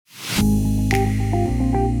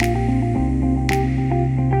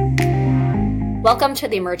Welcome to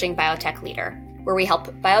the Emerging Biotech Leader, where we help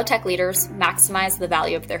biotech leaders maximize the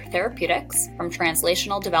value of their therapeutics from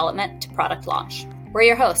translational development to product launch. We're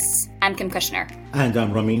your hosts. I'm Kim Kushner. And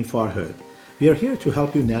I'm Ramin Farhad. We are here to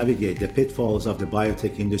help you navigate the pitfalls of the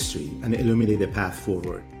biotech industry and illuminate a path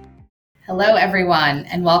forward. Hello, everyone,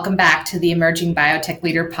 and welcome back to the Emerging Biotech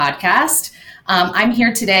Leader podcast. I'm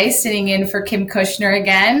here today sitting in for Kim Kushner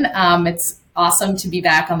again. It's awesome to be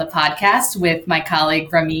back on the podcast with my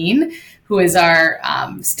colleague Ramin, who is our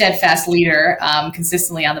steadfast leader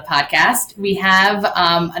consistently on the podcast. We have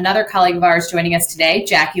another colleague of ours joining us today,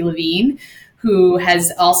 Jackie Levine, who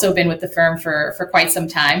has also been with the firm for quite some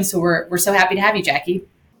time. So we're so happy to have you, Jackie.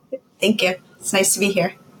 Thank you. It's nice to be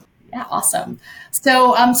here. Yeah, awesome.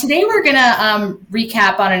 So today we're going to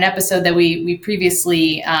recap on an episode that we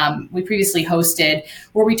previously hosted,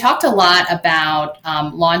 where we talked a lot about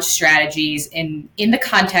launch strategies in the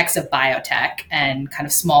context of biotech and kind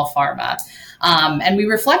of small pharma. And we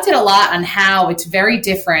reflected a lot on how it's very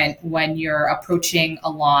different when you're approaching a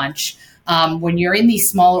launch, when you're in these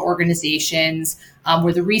smaller organizations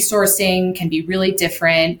where the resourcing can be really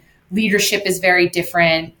different, leadership is very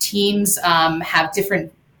different, teams have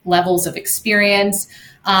different levels of experience.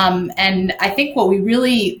 And I think what we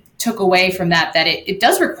really took away from that it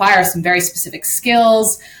does require some very specific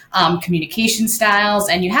skills, communication styles,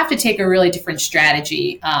 and you have to take a really different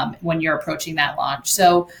strategy when you're approaching that launch.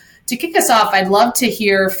 So to kick us off, I'd love to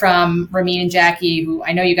hear from Ramin and Jackie, who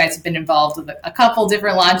I know you guys have been involved with a couple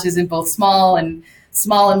different launches in both small and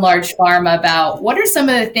large pharma, about what are some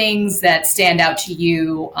of the things that stand out to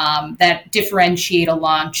you that differentiate a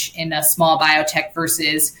launch in a small biotech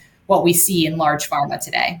versus what we see in large pharma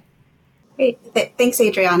today. Great. Thanks,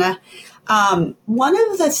 Adriana.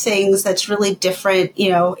 One of the things that's really different,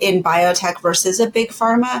 in biotech versus a big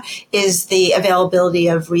pharma is the availability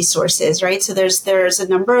of resources, right? So there's a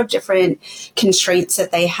number of different constraints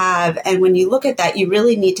that they have. And when you look at that, you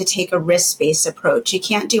really need to take a risk-based approach. You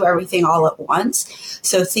can't do everything all at once.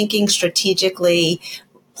 So thinking strategically,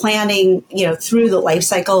 planning, through the life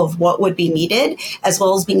cycle of what would be needed, as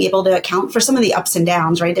well as being able to account for some of the ups and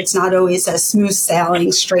downs, right? It's not always a smooth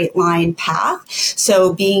sailing, straight line path.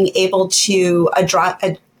 So being able to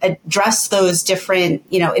address those different,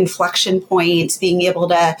 inflection points, being able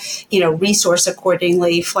to, resource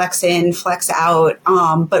accordingly, flex in, flex out,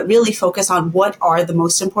 but really focus on what are the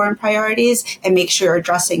most important priorities and make sure you're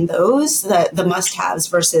addressing those, the must-haves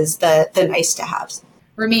versus the nice-to-haves.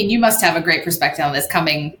 Ramin, you must have a great perspective on this,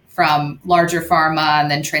 coming from larger pharma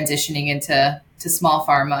and then transitioning into small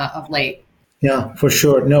pharma of late. Yeah, for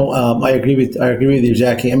sure. No, I agree with you,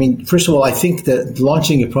 Jackie. I mean, first of all, I think that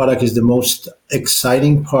launching a product is the most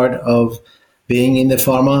exciting part of being in the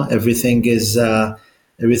pharma. Everything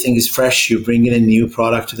is fresh. You bring in a new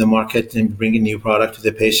product to the market and bring a new product to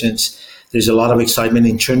the patients. There's a lot of excitement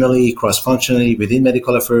internally, cross-functionally, within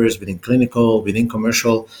medical affairs, within clinical, within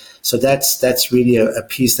commercial. So that's really a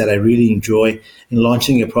piece that I really enjoy in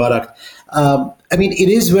launching a product. It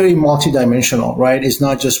is very multidimensional, right? It's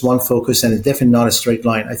not just one focus, and it's definitely not a straight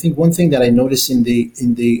line. I think one thing that I noticed in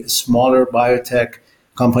the smaller biotech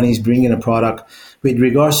companies bringing a product, with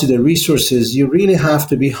regards to the resources, you really have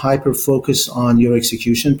to be hyper-focused on your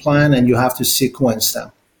execution plan, and you have to sequence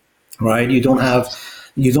them, right? You don't have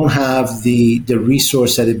the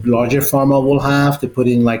resource that a larger pharma will have to put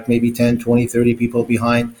in, like maybe 10, 20, 30 people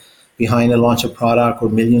behind a launch of product, or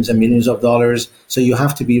millions and millions of dollars. So you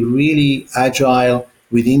have to be really agile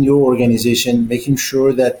within your organization, making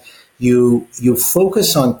sure that you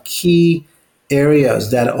focus on key areas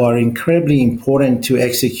that are incredibly important to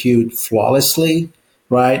execute flawlessly,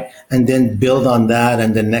 right? And then build on that,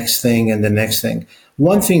 and the next thing and the next thing.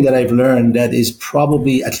 One thing that I've learned that is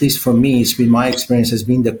probably, at least for me, it's been my experience, has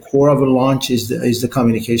been the core of a launch is the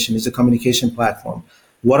communication platform.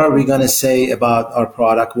 What are we going to say about our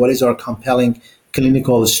product? What is our compelling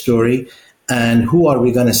clinical story? And who are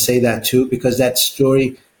we going to say that to? Because that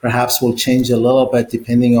story perhaps will change a little bit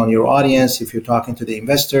depending on your audience. If you're talking to the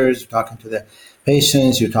investors, you're talking to the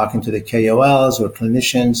patients, you're talking to the KOLs or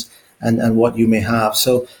clinicians, and what you may have.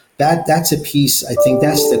 So that's a piece. I think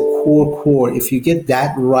that's the core. If you get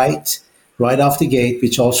that right off the gate,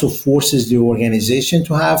 which also forces the organization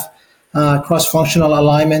to have cross-functional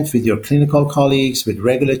alignment with your clinical colleagues, with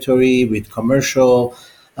regulatory, with commercial,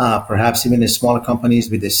 perhaps even in smaller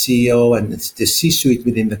companies with the CEO and the C-suite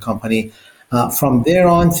within the company. From there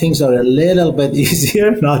on, things are a little bit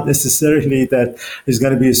easier. Not necessarily that it's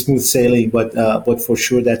going to be a smooth sailing, but for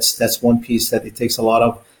sure that's one piece that it takes a lot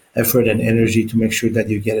of effort and energy to make sure that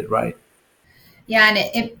you get it right. Yeah,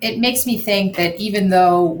 and it makes me think that even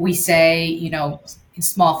though we say,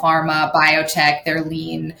 small pharma, biotech, they're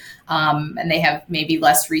lean, and they have maybe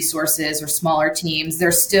less resources or smaller teams.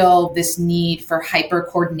 There's still this need for hyper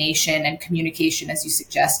coordination and communication, as you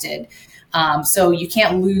suggested. So you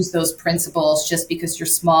can't lose those principles just because you're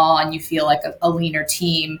small and you feel like a leaner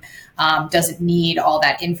team doesn't need all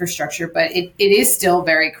that infrastructure, but it is still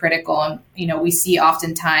very critical. And, we see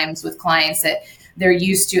oftentimes with clients that they're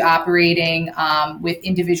used to operating with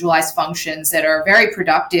individualized functions that are very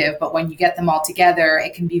productive, but when you get them all together,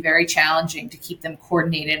 it can be very challenging to keep them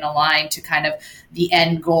coordinated and aligned to kind of the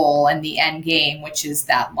end goal and the end game, which is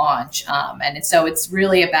that launch. And so it's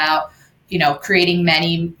really about creating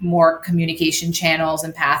many more communication channels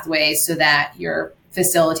and pathways so that you're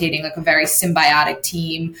facilitating like a very symbiotic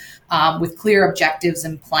team with clear objectives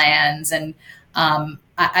and plans. And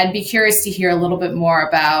I'd be curious to hear a little bit more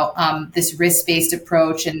about this risk-based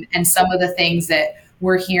approach and some of the things that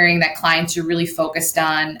we're hearing that clients are really focused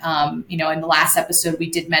on. In the last episode, we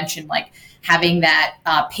did mention like having that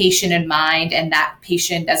patient in mind, and that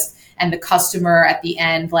patient and the customer at the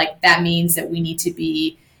end. Like that means that we need to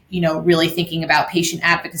be really thinking about patient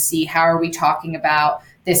advocacy. How are we talking about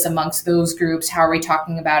this amongst those groups? How are we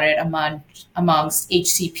talking about it amongst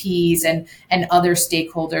HCPs and other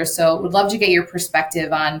stakeholders? So would love to get your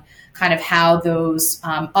perspective on kind of how those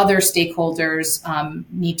other stakeholders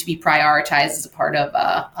need to be prioritized as a part of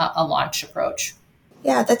a launch approach.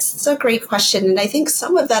 Yeah, that's a great question. And I think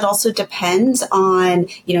some of that also depends on,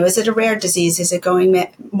 is it a rare disease? Is it going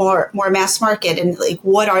more mass market? And like,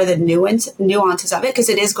 what are the nuances of it? Because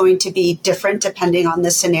it is going to be different depending on the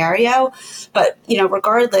scenario. But,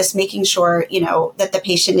 regardless, making sure, that the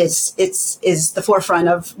patient is the forefront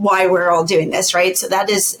of why we're all doing this, right? So that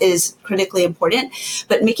is critically important.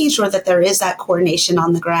 But making sure that there is that coordination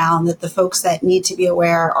on the ground, that the folks that need to be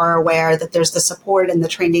aware are aware, that there's the support and the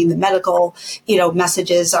training, the medical,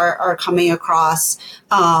 messages are coming across,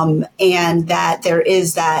 and that there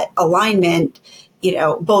is that alignment,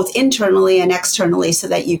 both internally and externally, so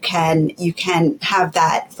that you can have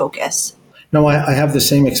that focus. No, I have the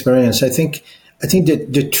same experience. I think that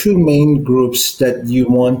the two main groups that you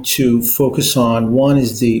want to focus on, one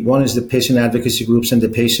is the patient advocacy groups and the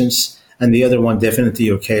patients, and the other one definitely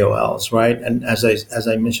your KOLs, right? And as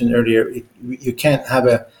I mentioned earlier, you can't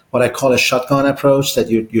have what I call a shotgun approach, that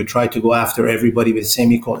you try to go after everybody with the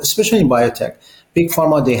same equal, especially in biotech. Big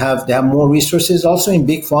pharma, they have more resources. Also in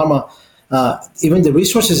big pharma, even the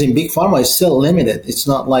resources in big pharma is still limited. It's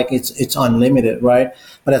not like it's unlimited, right?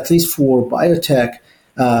 But at least for biotech,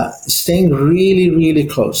 staying really, really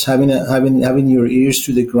close, having your ears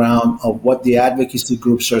to the ground of what the advocacy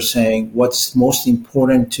groups are saying, what's most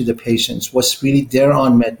important to the patients, what's really their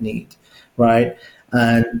unmet need, right?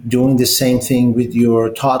 And doing the same thing with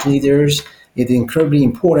your thought leaders. It's incredibly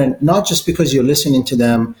important, not just because you're listening to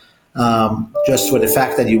them, just for the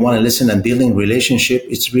fact that you want to listen and building relationship.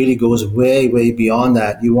 It really goes way, way beyond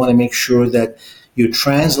that. You want to make sure that you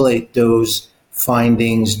translate those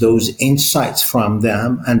findings, those insights from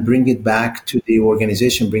them, and bring it back to the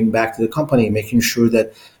organization, bring it back to the company, making sure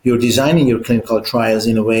that you're designing your clinical trials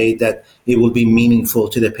in a way that it will be meaningful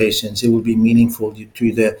to the patients, it will be meaningful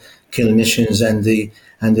to the clinicians and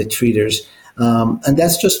the treaters. And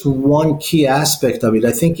that's just one key aspect of it.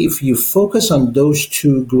 I think if you focus on those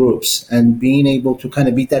two groups and being able to kind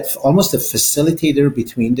of be that almost a facilitator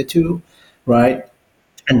between the two, right?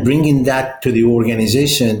 And bringing that to the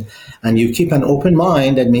organization, and you keep an open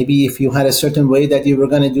mind that maybe if you had a certain way that you were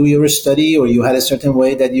going to do your study, or you had a certain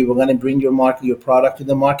way that you were going to bring your product to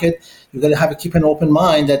the market, you're going to keep an open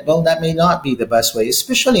mind that, well, that may not be the best way,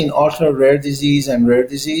 especially in ultra rare disease and rare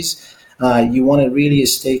disease. You want to really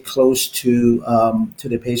stay close to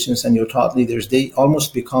the patients and your thought leaders. They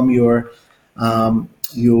almost become your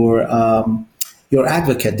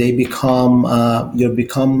advocate. They become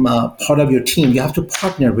part of your team. You have to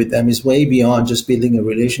partner with them. It's way beyond just building a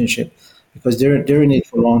relationship, because they're in it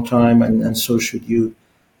for a long time, and so should you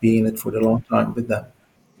be in it for the long time with them.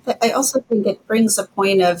 I also think it brings a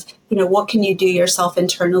point of, what can you do yourself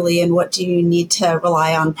internally, and what do you need to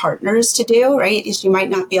rely on partners to do, right? Because you might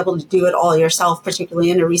not be able to do it all yourself, particularly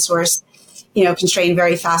in a resource, constrained,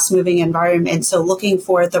 very fast moving environment. So looking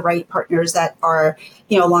for the right partners that are,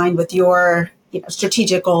 aligned with your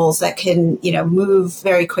strategic goals, that can, move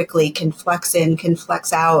very quickly, can flex in, can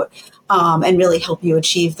flex out, and really help you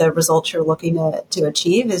achieve the results you're looking to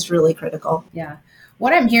achieve is really critical. Yeah.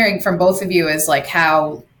 What I'm hearing from both of you is like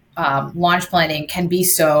how launch planning can be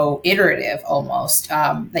so iterative almost,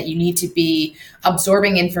 that you need to be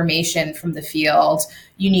absorbing information from the field.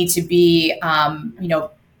 You need to be,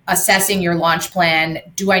 assessing your launch plan.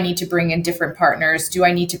 Do I need to bring in different partners? Do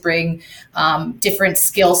I need to bring different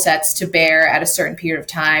skill sets to bear at a certain period of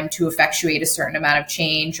time to effectuate a certain amount of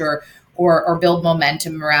change or build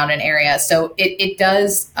momentum around an area? So it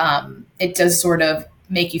does sort of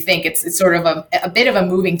make you think. It's sort of a bit of a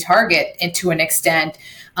moving target to an extent,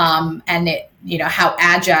 and how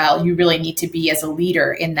agile you really need to be as a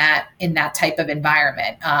leader in that type of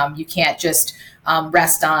environment. You can't just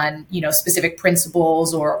rest on specific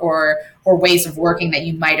principles or ways of working that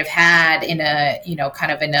you might have had in a in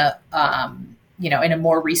a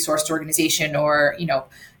more resourced organization, or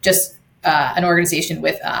just an organization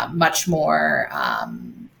with much more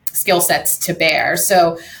skill sets to bear.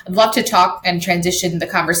 So I'd love to talk and transition the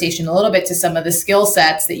conversation a little bit to some of the skill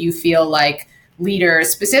sets that you feel like leaders,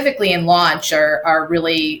 specifically in launch, are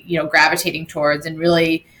really gravitating towards and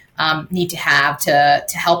really need to have to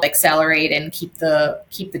help accelerate and keep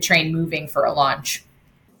the train moving for a launch.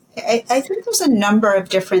 I think there's a number of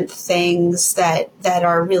different things that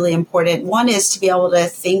are really important. One is to be able to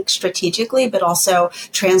think strategically, but also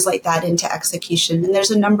translate that into execution. And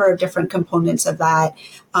there's a number of different components of that.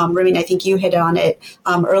 Ramin, I think you hit on it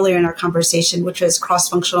earlier in our conversation, which was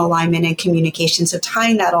cross-functional alignment and communication. So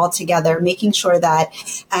tying that all together, making sure that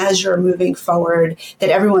as you're moving forward, that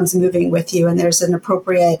everyone's moving with you and there's an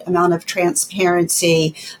appropriate amount of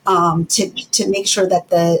transparency to make sure that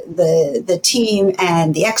the team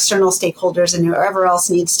and the external stakeholders and whoever else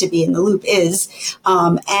needs to be in the loop is.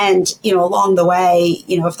 And along the way,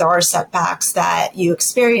 if there are setbacks that you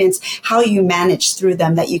experience, how you manage through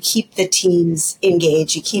them, that you keep the teams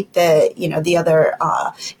engaged, you keep the other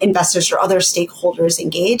investors or other stakeholders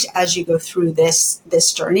engaged as you go through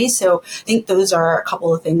this journey. So I think those are a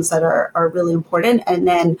couple of things that are really important. And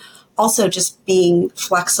then also just being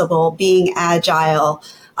flexible, being agile,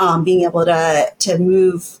 being able to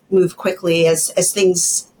move quickly as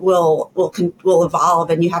things will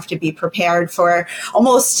evolve, and you have to be prepared for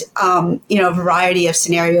almost a variety of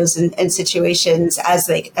scenarios and situations as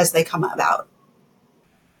they come about.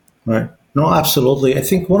 Right. No, absolutely. I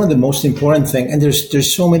think one of the most important thing, and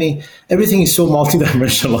there's so many, everything is so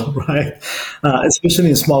multidimensional, right? Especially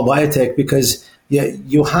in small biotech, because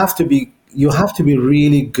you have to be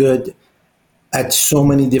really good at so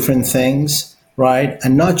many different things, right?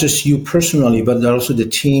 And not just you personally, but also the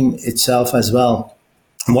team itself as well.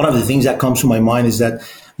 And one of the things that comes to my mind is that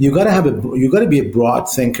you got to be a broad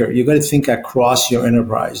thinker. You got to think across your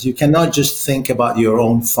enterprise. You cannot just think about your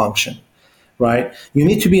own function. Right? You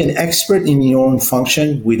need to be an expert in your own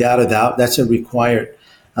function, without a doubt. That's a requirement.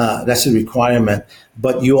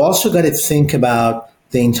 But you also got to think about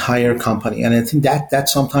the entire company. And I think that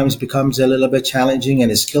sometimes becomes a little bit challenging,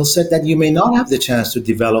 and a skill set that you may not have the chance to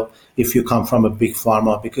develop if you come from a big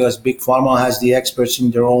pharma, because big pharma has the experts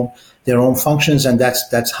in their own functions, and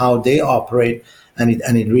that's how they operate. And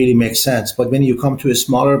it really makes sense. But when you come to a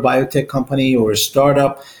smaller biotech company or a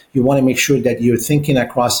startup, you want to make sure that you're thinking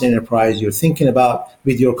across the enterprise. You're thinking about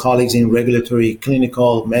with your colleagues in regulatory,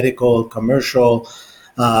 clinical, medical, commercial,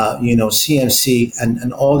 CMC,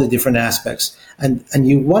 and all the different aspects. And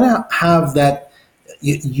you want to have that.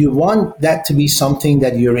 You want that to be something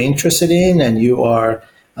that you're interested in, and you are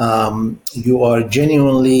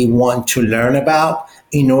genuinely want to learn about,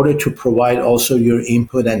 in order to provide also your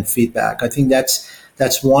input and feedback. I think that's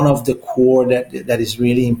one of the core that is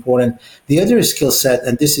really important. The other skill set,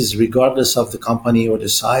 and this is regardless of the company or the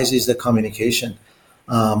size, is the communication.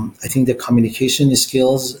 I think the communication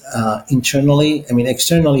skills internally,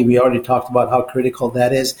 externally, we already talked about how critical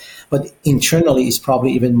that is, but internally is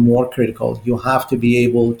probably even more critical. You have to be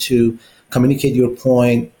able to communicate your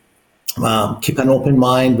point, keep an open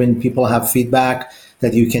mind when people have feedback,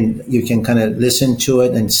 that you can kind of listen to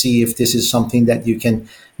it and see if this is something that you can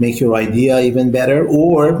make your idea even better,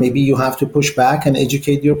 or maybe you have to push back and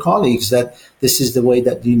educate your colleagues that this is the way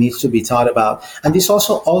that you need to be thought about. And this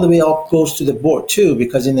also all the way up goes to the board too,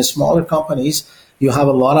 because in the smaller companies, you have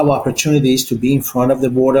a lot of opportunities to be in front of the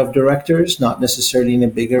board of directors, not necessarily in a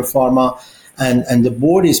bigger pharma. And the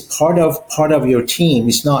board is part of your team.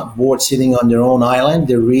 It's not board sitting on their own island.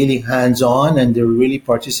 They're really hands-on, and they're really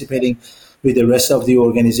participating with the rest of the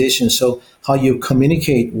organization. So how you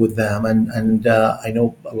communicate with them, and I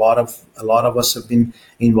know a lot of us have been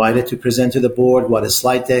invited to present to the board. What a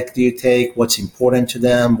slide deck do you take? What's important to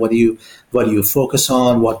them? What do you focus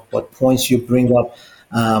on? What points you bring up?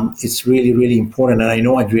 It's really, really important. And I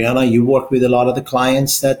know, Adriana, you work with a lot of the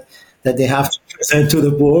clients that they have to present to the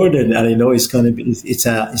board, and I know it's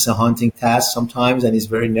a haunting task sometimes, and it's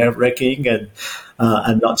very nerve-wracking and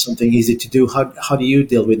not something easy to do. How do you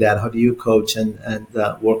deal with that? How do you coach and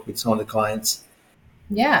work with some of the clients?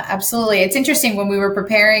 Yeah, absolutely. It's interesting when we were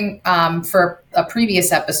preparing for a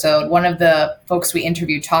previous episode, one of the folks we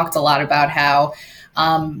interviewed talked a lot about how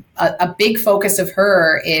a big focus of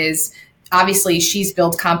her is obviously she's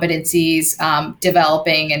built competencies,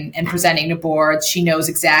 developing and presenting to boards. She knows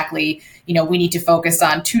exactly, we need to focus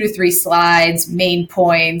on 2 to 3 slides, main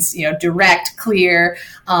points, direct, clear.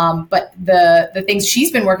 But the things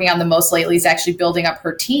she's been working on the most lately is actually building up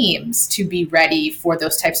her teams to be ready for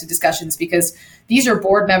those types of discussions, because these are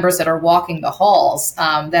board members that are walking the halls,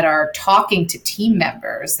 that are talking to team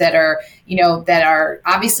members, that are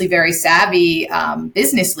obviously very savvy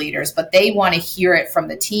business leaders, but they want to hear it from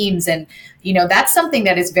the teams. And, that's something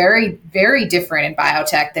that is very, very different in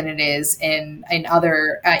biotech than it is in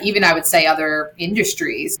other, even I would say other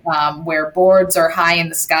industries, where boards are high in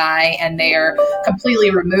the sky and they are completely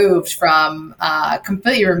removed from,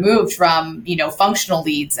 functional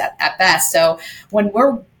leads at best. So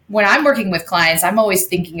when I'm working with clients, I'm always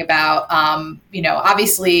thinking about,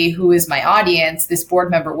 obviously who is my audience, this board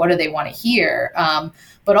member, what do they want to hear?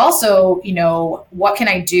 But also, what can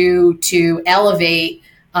I do to elevate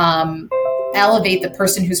the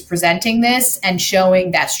person who's presenting this and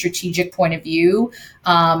showing that strategic point of view,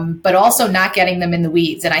 but also not getting them in the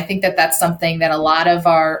weeds. And I think that that's something that a lot of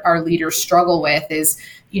our leaders struggle with is,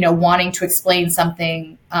 wanting to explain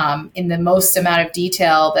something in the most amount of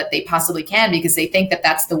detail that they possibly can, because they think that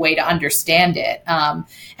that's the way to understand it. And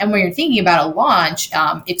when you're thinking about a launch,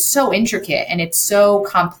 it's so intricate and it's so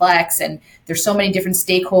complex, and there's so many different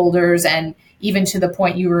stakeholders. And even to the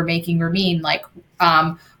point you were making, Ramin, like,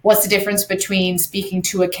 what's the difference between speaking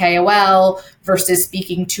to a KOL versus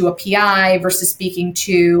speaking to a PI versus speaking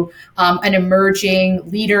to an emerging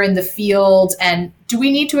leader in the field? And do we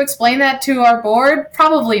need to explain that to our board?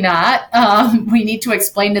 Probably not. We need to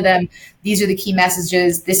explain to them, these are the key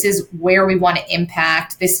messages. This is where we want to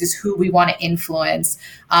impact. This is who we want to influence.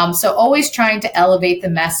 So always trying to elevate the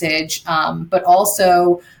message, but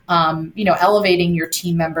also elevating your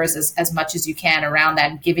team members as much as you can around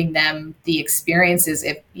that, and giving them the experiences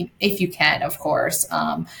if you can, of course.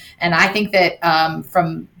 And I think that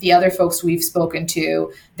from the other folks we've spoken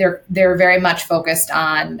to, they're very much focused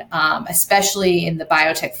on, especially in the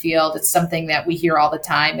biotech field, it's something that we hear all the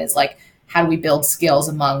time is like, how do we build skills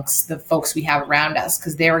amongst the folks we have around us?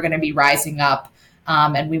 Because they're going to be rising up.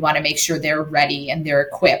 And we want to make sure they're ready and they're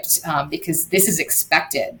equipped, because this is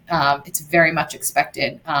expected. It's very much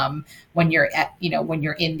expected when you're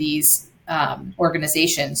in these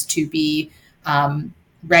organizations to be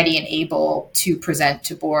ready and able to present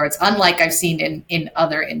to boards, unlike I've seen in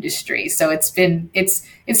other industries. So it's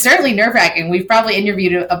certainly nerve-wracking. We've probably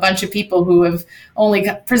interviewed a bunch of people who have only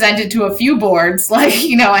presented to a few boards, like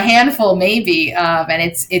a handful maybe, and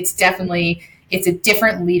it's definitely. It's a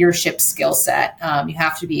different leadership skill set. You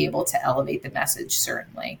have to be able to elevate the message,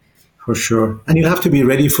 certainly. For sure. And you have to be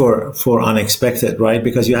ready for unexpected, right?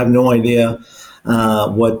 Because you have no idea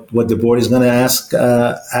what the board is going to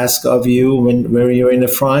ask of you where you're in the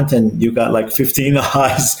front, and you got like 15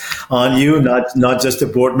 eyes on you, not just the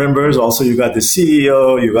board members. Also, you got the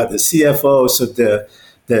CEO, you got the CFO. So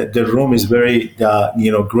the room is very,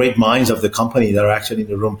 great minds of the company that are actually in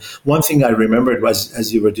the room. One thing I remembered was,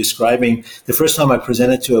 as you were describing, the first time I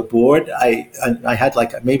presented to a board, I had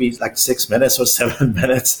maybe 6 minutes or 7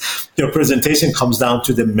 minutes. Your presentation comes down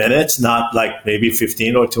to the minutes, not like maybe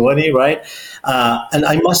 15 or 20, right? And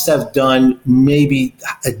I must have done maybe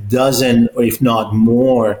a dozen, or if not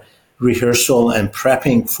more, rehearsal and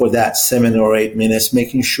prepping for that 7 or 8 minutes,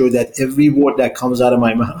 making sure that every word that comes out of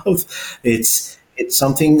my mouth, it's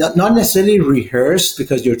something not necessarily rehearsed,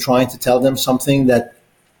 because you're trying to tell them something that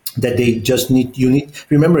they just need.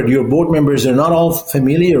 Remember, your board members are not all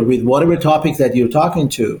familiar with whatever topic that you're talking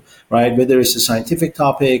to, right? Whether it's a scientific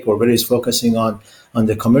topic or whether it's focusing on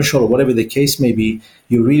the commercial or whatever the case may be,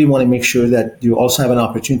 you really want to make sure that you also have an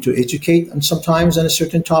opportunity to educate and sometimes on a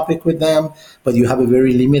certain topic with them, but you have a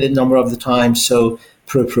very limited number of the time. So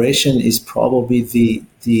preparation is probably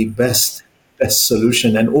the best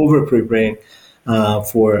solution, and over preparing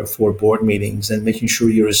for board meetings, and making sure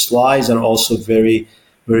your slides are also very,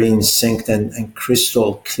 very in sync and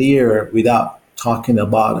crystal clear, without talking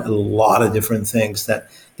about a lot of different things that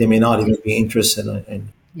they may not even be interested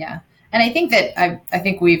in. Yeah, and I think that I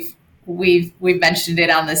think we've mentioned it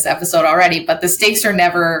on this episode already, but the stakes are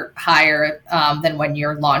never higher than when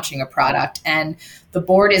you're launching a product, and the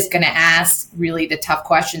board is going to ask really the tough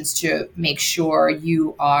questions to make sure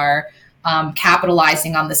you are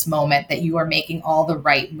capitalizing on this moment, that you are making all the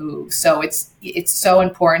right moves. So it's so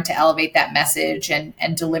important to elevate that message and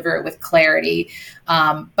deliver it with clarity.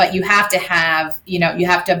 But you have to have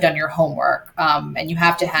done your homework, and you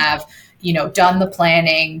have to have, done the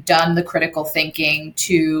planning, done the critical thinking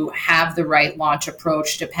to have the right launch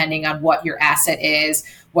approach depending on what your asset is,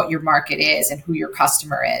 what your market is, and who your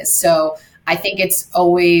customer is. So I think it's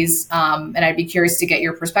always, and I'd be curious to get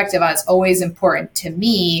your perspective on, it's always important to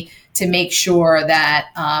me to make sure that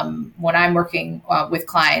when I'm working with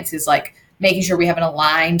clients is like making sure we have an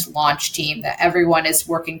aligned launch team, that everyone is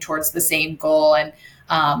working towards the same goal. And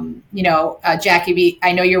Jackie,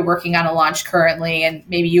 I know you're working on a launch currently, and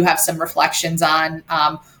maybe you have some reflections on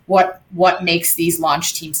what makes these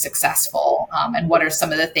launch teams successful, and what are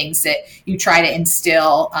some of the things that you try to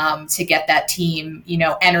instill to get that team,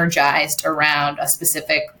 energized around a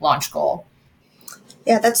specific launch goal.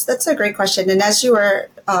 Yeah, that's a great question. And as you were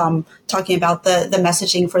talking about the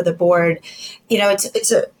messaging for the board,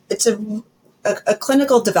 it's a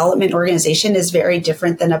clinical development organization is very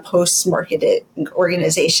different than a post-marketed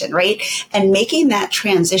organization, right? And making that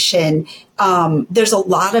transition, there's a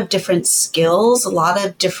lot of different skills, a lot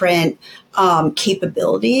of different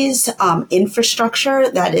capabilities,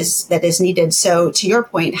 infrastructure that is needed. So to your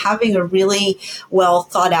point, having a really well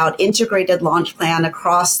thought out integrated launch plan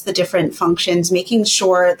across the different functions, making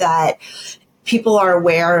sure that people are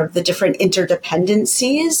aware of the different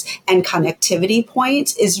interdependencies and connectivity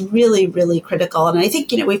points is really, really critical. And I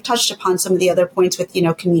think, we've touched upon some of the other points with,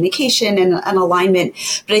 communication and alignment,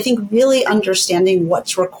 but I think really understanding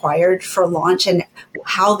what's required for launch and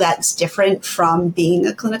how that's different from being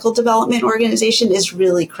a clinical development organization is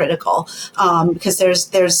really critical, because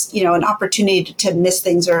there's an opportunity to miss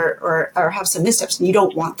things or have some missteps, and you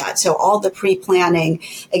don't want that. So all the pre-planning,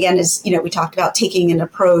 again, is, we talked about taking an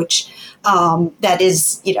approach that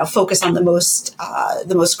is, focused on the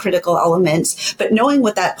most critical elements, but knowing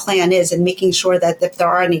what that plan is and making sure that if there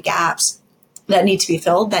are any gaps that need to be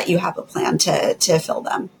filled, that you have a plan to fill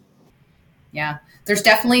them. Yeah. There's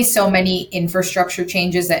definitely so many infrastructure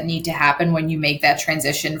changes that need to happen when you make that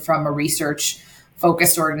transition from a research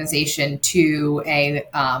focused organization to a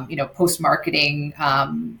post-marketing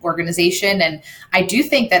organization. And I do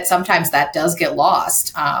think that sometimes that does get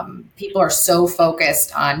lost. People are so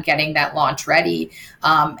focused on getting that launch ready.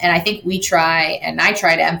 And I think I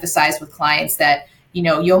try to emphasize with clients that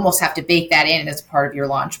you almost have to bake that in as part of your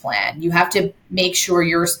launch plan. You have to make sure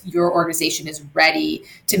your organization is ready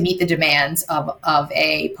to meet the demands of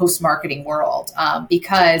a post-marketing world,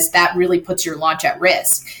 because that really puts your launch at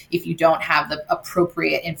risk if you don't have the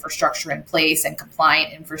appropriate infrastructure in place and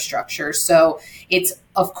compliant infrastructure. So it's,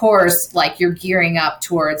 of course, like you're gearing up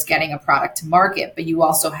towards getting a product to market, but you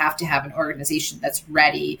also have to have an organization that's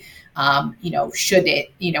ready, should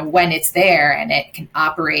it, when it's there and it can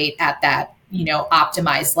operate at that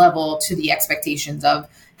optimized level to the expectations of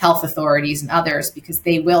health authorities and others, because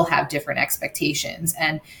they will have different expectations,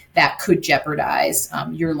 and that could jeopardize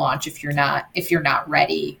your launch if you're not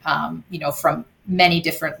ready, from many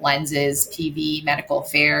different lenses, TV, medical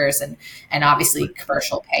affairs, and obviously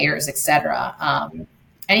commercial payers, et cetera.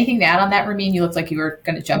 Anything to add on that, Ramin? You looked like you were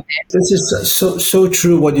going to jump in. This is so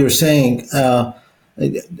true what you're saying. I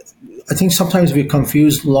think sometimes we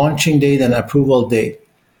confuse launching date and approval date.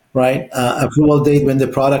 Right, approval date when the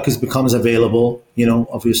product becomes available,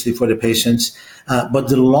 obviously for the patients. But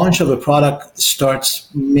the launch of a product starts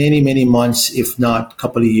many months, if not a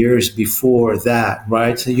couple of years before that,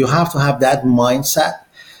 right? So you have to have that mindset,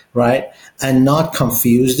 right, and not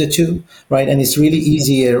confuse the two, right? And it's really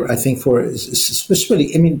easier, I think,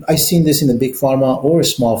 especially, I've seen this in a big pharma or a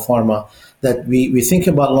small pharma, that we think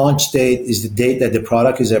about launch date is the date that the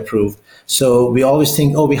product is approved. So we always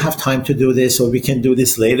think, we have time to do this, or we can do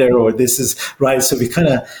this later, or this is right. So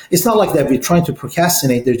it's not like that we're trying to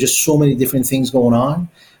procrastinate. There's just so many different things going on,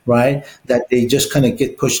 right, that they just kind of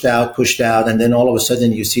get pushed out. And then all of a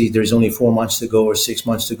sudden you see there's only 4 months to go or 6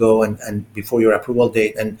 months to go and before your approval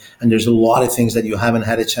date. And there's a lot of things that you haven't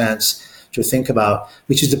had a chance to think about,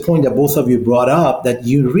 which is the point that both of you brought up, that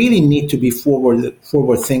you really need to be forward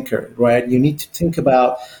thinker, right? You need to think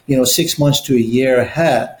about, 6 months to a year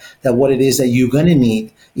ahead, that what it is that you're going to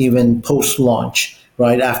need even post-launch,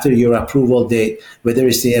 right, after your approval date, whether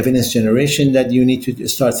it's the evidence generation that you need to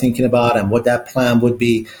start thinking about and what that plan would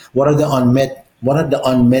be. What are the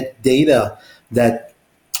unmet data that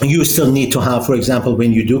you still need to have, for example,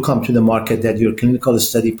 when you do come to the market, that your clinical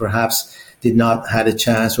study perhaps did not had a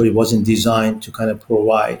chance, or it wasn't designed to kind of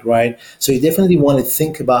provide, right? So you definitely want to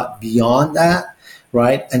think about beyond that,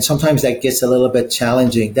 right? And sometimes that gets a little bit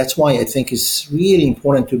challenging. That's why I think it's really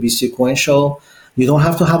important to be sequential. You don't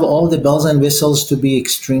have to have all the bells and whistles to be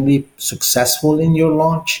extremely successful in your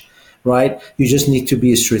launch, right? You just need to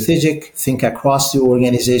be strategic, think across the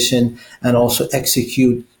organization, and also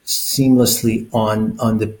execute seamlessly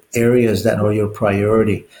on the areas that are your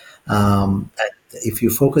priority. And if you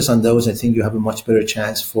focus on those, I think you have a much better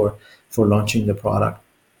chance for launching the product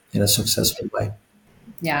in a successful way.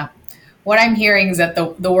 Yeah. What I'm hearing is that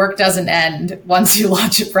the work doesn't end once you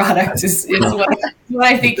launch a product is what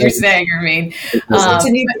I think you're saying, Ramin.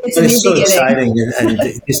 It's so exciting,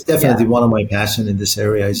 and it's definitely one of my passions in this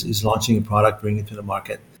area is launching a product, bringing it to the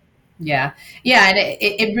market. Yeah. And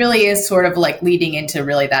it really is sort of like leading into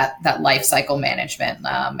really that life cycle management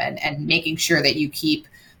and making sure that you keep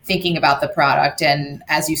thinking about the product. And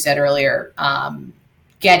as you said earlier,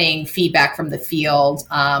 getting feedback from the field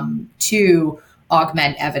to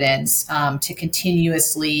augment evidence, to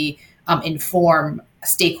continuously inform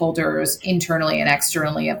stakeholders internally and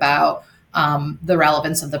externally about the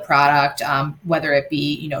relevance of the product, whether it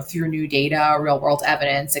be, through new data, real world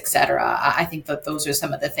evidence, et cetera. I think that those are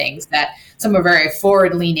some of the things that some of very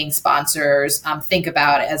forward leaning sponsors think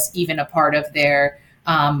about as even a part of their,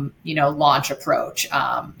 launch approach.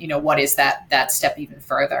 What is that step even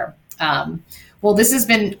further? Well, this has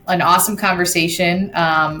been an awesome conversation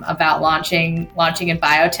about launching in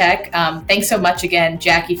biotech. Thanks so much again,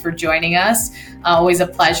 Jackie, for joining us. Always a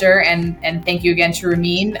pleasure. And thank you again to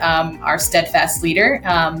Ramin, our steadfast leader.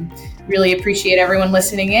 Really appreciate everyone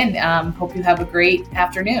listening in. Hope you have a great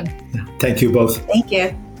afternoon. Thank you both. Thank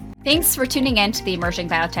you. Thanks for tuning in to the Emerging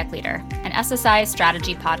Biotech Leader, an SSI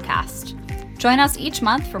strategy podcast. Join us each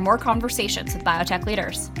month for more conversations with biotech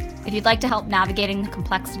leaders. If you'd like to help navigating the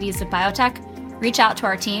complexities of biotech, reach out to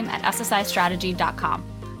our team at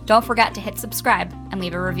ssistrategy.com. Don't forget to hit subscribe and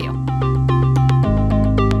leave a review.